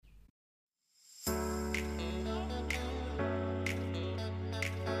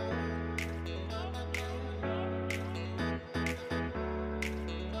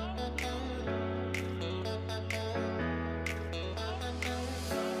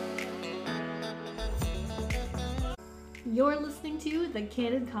You're listening to the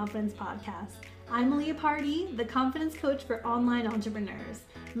Candid Confidence Podcast. I'm Leah Pardee, the confidence coach for online entrepreneurs.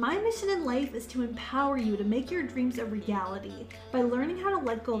 My mission in life is to empower you to make your dreams a reality by learning how to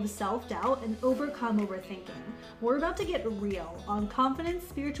let go of self-doubt and overcome overthinking. We're about to get real on confidence,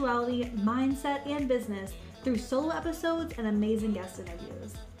 spirituality, mindset, and business through solo episodes and amazing guest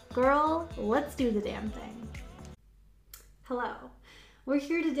interviews. Girl, let's do the damn thing. Hello. We're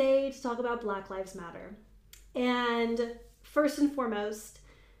here today to talk about Black Lives Matter. And first and foremost,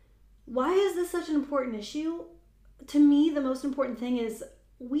 why is this such an important issue? To me, the most important thing is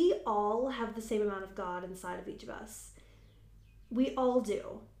we all have the same amount of God inside of each of us. We all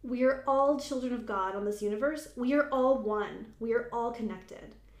do. We are all children of God on this universe. We are all one. We are all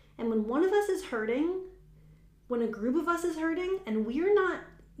connected. And when one of us is hurting, when a group of us is hurting, and we are not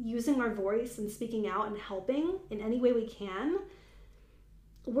using our voice and speaking out and helping in any way we can,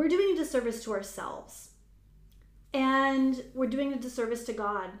 we're doing a disservice to ourselves. And we're doing a disservice to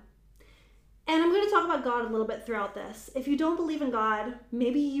God. And I'm going to talk about God a little bit throughout this. If you don't believe in God,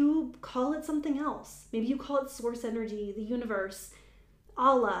 maybe you call it something else. Maybe you call it source energy, the universe,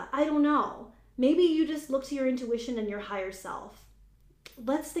 Allah. I don't know. Maybe you just look to your intuition and your higher self.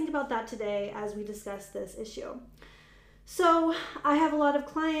 Let's think about that today as we discuss this issue. So I have a lot of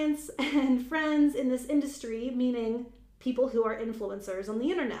clients and friends in this industry, meaning people who are influencers on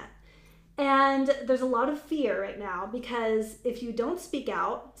the internet. And there's a lot of fear right now because if you don't speak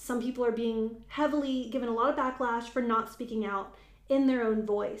out, some people are being heavily given a lot of backlash for not speaking out in their own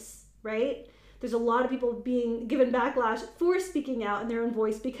voice, right? There's a lot of people being given backlash for speaking out in their own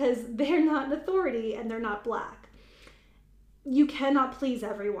voice because they're not an authority and they're not Black. You cannot please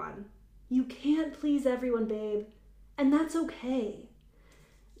everyone. You can't please everyone, babe. And that's okay.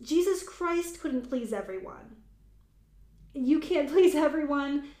 Jesus Christ couldn't please everyone. You can't please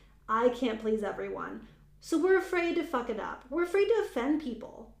everyone. I can't please everyone. So we're afraid to fuck it up. We're afraid to offend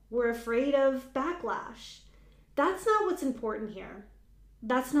people. We're afraid of backlash. That's not what's important here.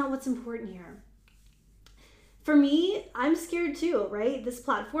 That's not what's important here. For me, I'm scared too, right? This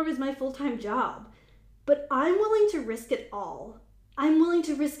platform is my full-time job, but I'm willing to risk it all. I'm willing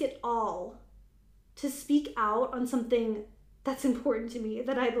to risk it all to speak out on something that's important to me,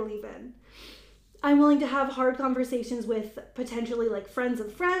 that I believe in. I'm willing to have hard conversations with potentially like friends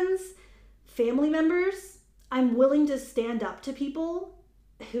of friends, family members. I'm willing to stand up to people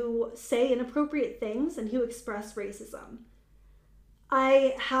who say inappropriate things and who express racism.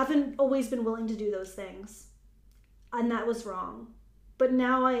 I haven't always been willing to do those things, and that was wrong. But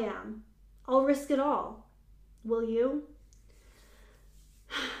now I am. I'll risk it all. Will you?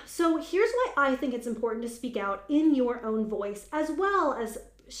 So here's why I think it's important to speak out in your own voice, as well as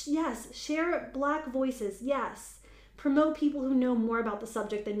yes, share Black voices, yes. Promote people who know more about the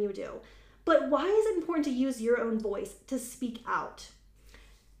subject than you do. But why is it important to use your own voice to speak out?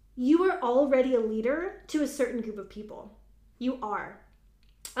 You are already a leader to a certain group of people. You are.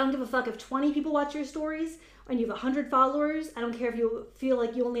 I don't give a fuck if 20 people watch your stories and you have 100 followers. I don't care if you feel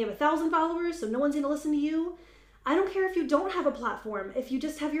like you only have 1,000 followers, so no one's going to listen to you. I don't care if you don't have a platform, if you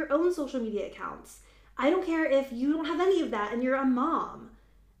just have your own social media accounts. I don't care if you don't have any of that and you're a mom.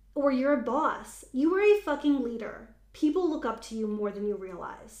 Or you're a boss. You are a fucking leader. People look up to you more than you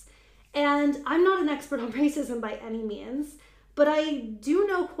realize. And I'm not an expert on racism by any means, but I do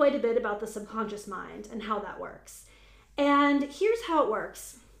know quite a bit about the subconscious mind and how that works. And here's how it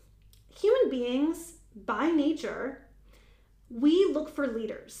works. Human beings, by nature, we look for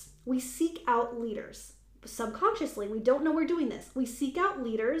leaders. We seek out leaders. Subconsciously, we don't know we're doing this. We seek out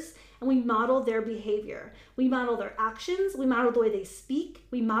leaders and we model their behavior. We model their actions. We model the way they speak.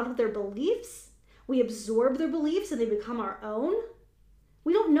 We model their beliefs. We absorb their beliefs and they become our own.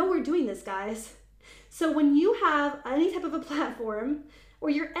 We don't know we're doing this, guys. So when you have any type of a platform or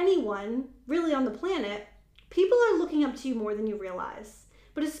you're anyone really on the planet, people are looking up to you more than you realize.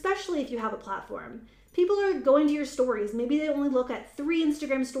 But especially if you have a platform. People are going to your stories. Maybe they only look at 3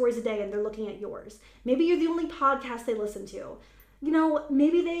 Instagram stories a day and they're looking at yours. Maybe you're the only podcast they listen to. You know,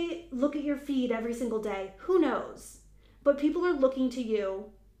 maybe they look at your feed every single day. Who knows? But people are looking to you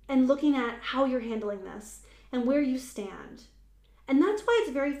and looking at how you're handling this and where you stand. And that's why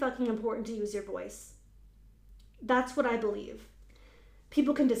it's very fucking important to use your voice. That's what I believe.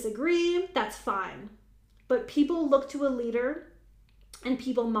 People can disagree, that's fine. But people look to a leader and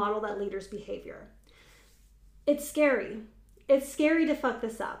people model that leader's behavior. It's scary. It's scary to fuck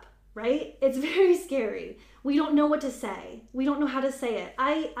this up, right? It's very scary. We don't know what to say. We don't know how to say it.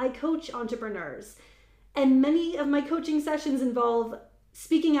 I coach entrepreneurs, and many of my coaching sessions involve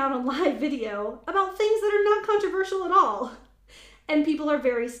speaking out on live video about things that are not controversial at all. And people are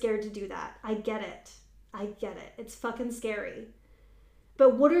very scared to do that. I get it. I get it. It's fucking scary.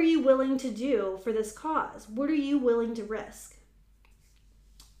 But what are you willing to do for this cause? What are you willing to risk?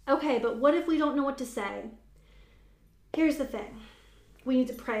 Okay, but what if we don't know what to say? Here's the thing. We need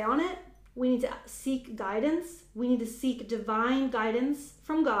to pray on it. We need to seek guidance. We need to seek divine guidance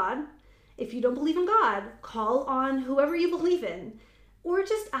from God. If you don't believe in God, call on whoever you believe in, or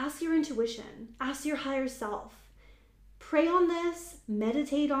just ask your intuition, ask your higher self. Pray on this,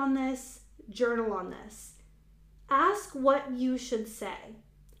 meditate on this, journal on this. Ask what you should say.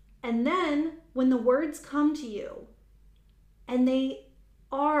 And then when the words come to you and they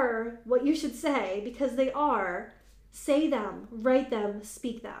are what you should say, because they are, say them, write them,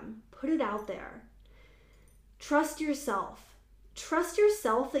 speak them, put it out there. Trust yourself. Trust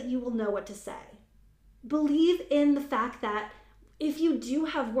yourself that you will know what to say. Believe in the fact that if you do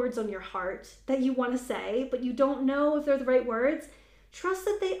have words on your heart that you want to say, but you don't know if they're the right words, trust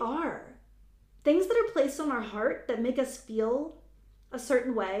that they are. Things that are placed on our heart that make us feel a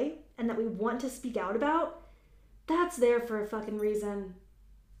certain way and that we want to speak out about, that's there for a fucking reason.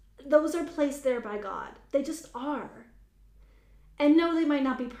 Those are placed there by God. They just are. And no, they might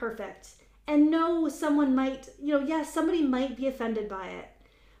not be perfect. And no, someone might, yes, somebody might be offended by it.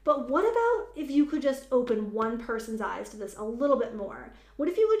 But what about if you could just open one person's eyes to this a little bit more? What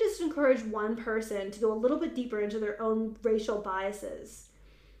if you would just encourage one person to go a little bit deeper into their own racial biases?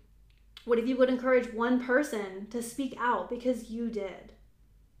 What if you would encourage one person to speak out because you did?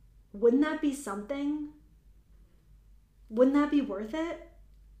 Wouldn't that be something? Wouldn't that be worth it?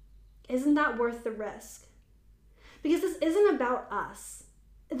 Isn't that worth the risk? Because this isn't about us.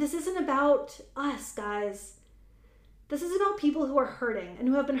 This isn't about us, guys. This is about people who are hurting and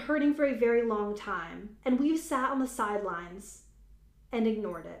who have been hurting for a very long time. And we've sat on the sidelines and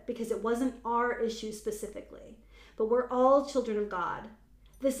ignored it because it wasn't our issue specifically. But we're all children of God.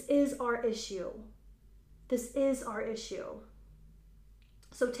 This is our issue. This is our issue.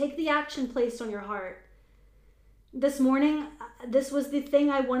 So take the action placed on your heart. This morning, this was the thing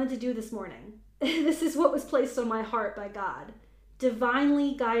I wanted to do this morning. This is what was placed on my heart by God.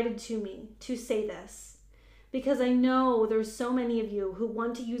 Divinely guided to me to say this. Because I know there's so many of you who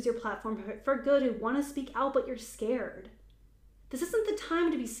want to use your platform for good, who want to speak out, but you're scared. This isn't the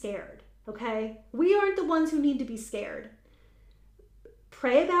time to be scared, okay? We aren't the ones who need to be scared.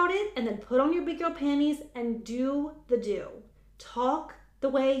 Pray about it and then put on your big girl panties and do the do. Talk the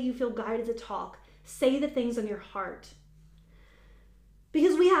way you feel guided to talk. Say the things on your heart.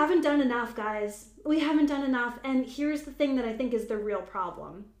 Because we haven't done enough, guys. We haven't done enough. And here's the thing that I think is the real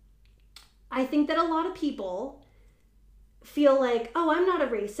problem. I think that a lot of people feel like, oh, I'm not a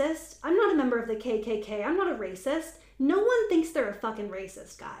racist. I'm not a member of the KKK. I'm not a racist. No one thinks they're a fucking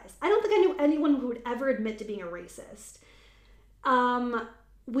racist, guys. I don't think I knew anyone who would ever admit to being a racist.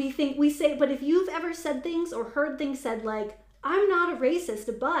 We say, but if you've ever said things or heard things said like, I'm not a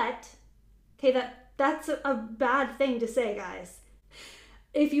racist, but, okay, that's a bad thing to say, guys.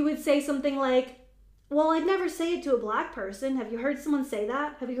 If you would say something like, well, I'd never say it to a black person. Have you heard someone say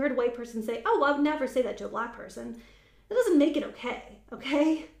that? Have you heard a white person say, oh, well, I'd never say that to a black person? That doesn't make it okay?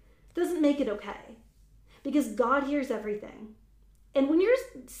 It doesn't make it okay. Because God hears everything. And when you're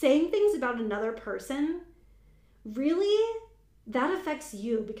saying things about another person, really, that affects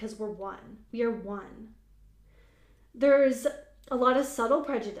you because we're one. We are one. There's a lot of subtle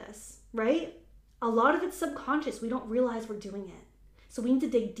prejudice, right? A lot of it's subconscious. We don't realize we're doing it. So we need to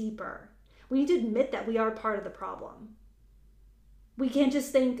dig deeper. We need to admit that we are part of the problem. We can't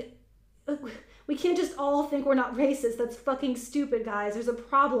just all think we're not racist. That's fucking stupid, guys. There's a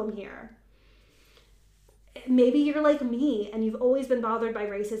problem here. Maybe you're like me and you've always been bothered by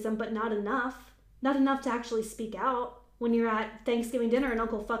racism, but not enough. Not enough to actually speak out when you're at Thanksgiving dinner and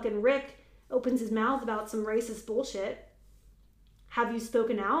Uncle fucking Rick opens his mouth about some racist bullshit. Have you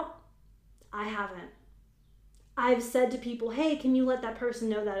spoken out? I haven't. I've said to people, hey, can you let that person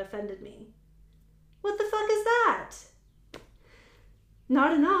know that offended me? What the fuck is that?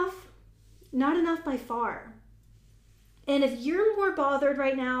 Not enough. Not enough by far. And if you're more bothered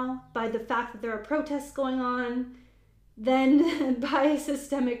right now by the fact that there are protests going on than by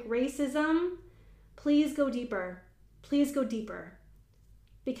systemic racism, please go deeper. Please go deeper.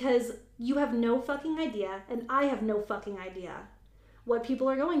 Because you have no fucking idea, and I have no fucking idea what people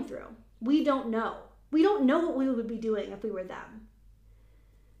are going through. We don't know. We don't know what we would be doing if we were them.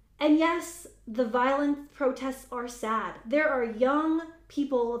 And yes, the violent protests are sad. There are young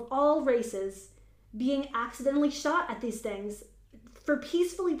people of all races being accidentally shot at these things for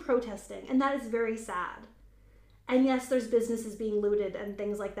peacefully protesting, and that is very sad. And yes, there's businesses being looted and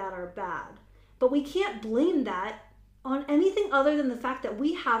things like that are bad. But we can't blame that on anything other than the fact that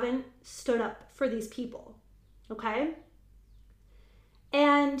we haven't stood up for these people, okay?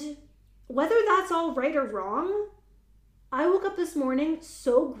 And whether that's all right or wrong, I woke up this morning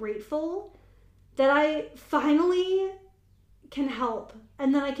so grateful that I finally can help,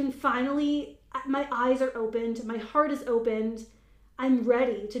 and then I can finally, my eyes are opened, my heart is opened, I'm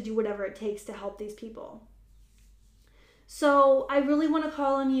ready to do whatever it takes to help these people. So I really want to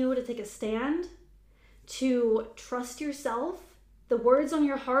call on you to take a stand, to trust yourself. The words on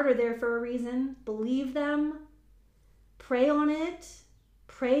your heart are there for a reason. Believe them. Pray on it.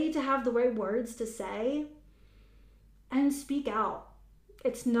 Pray to have the right words to say. And speak out.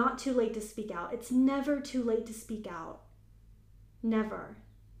 It's not too late to speak out. It's never too late to speak out. Never.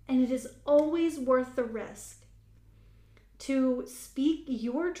 And it is always worth the risk to speak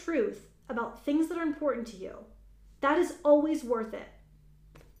your truth about things that are important to you. That is always worth it,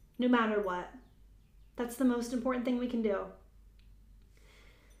 no matter what. That's the most important thing we can do.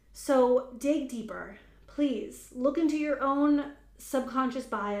 So dig deeper. Please look into your own subconscious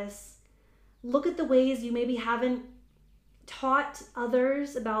bias. Look at the ways you maybe haven't taught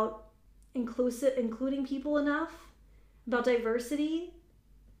others about including people enough, about diversity.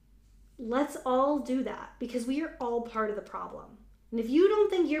 Let's all do that, because we are all part of the problem. And if you don't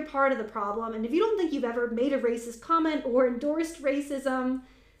think you're part of the problem, and if you don't think you've ever made a racist comment or endorsed racism,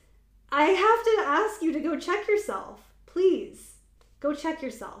 I have to ask you to go check yourself. Please, go check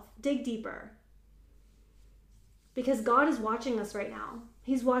yourself. Dig deeper. Because God is watching us right now.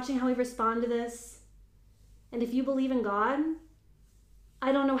 He's watching how we respond to this. And if you believe in God,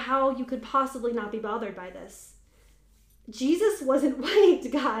 I don't know how you could possibly not be bothered by this. Jesus wasn't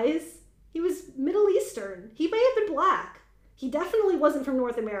white, guys. He was Middle Eastern. He may have been black. He definitely wasn't from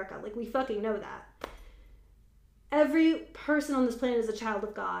North America. Like, we fucking know that. Every person on this planet is a child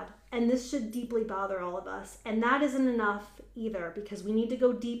of God, and this should deeply bother all of us. And that isn't enough either, because we need to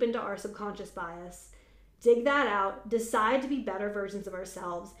go deep into our subconscious bias, dig that out, decide to be better versions of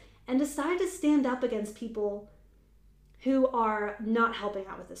ourselves, and decide to stand up against people who are not helping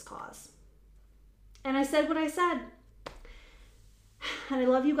out with this cause. And I said what I said. And I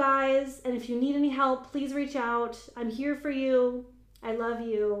love you guys. And if you need any help, please reach out. I'm here for you. I love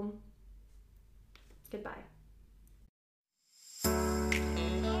you. Goodbye.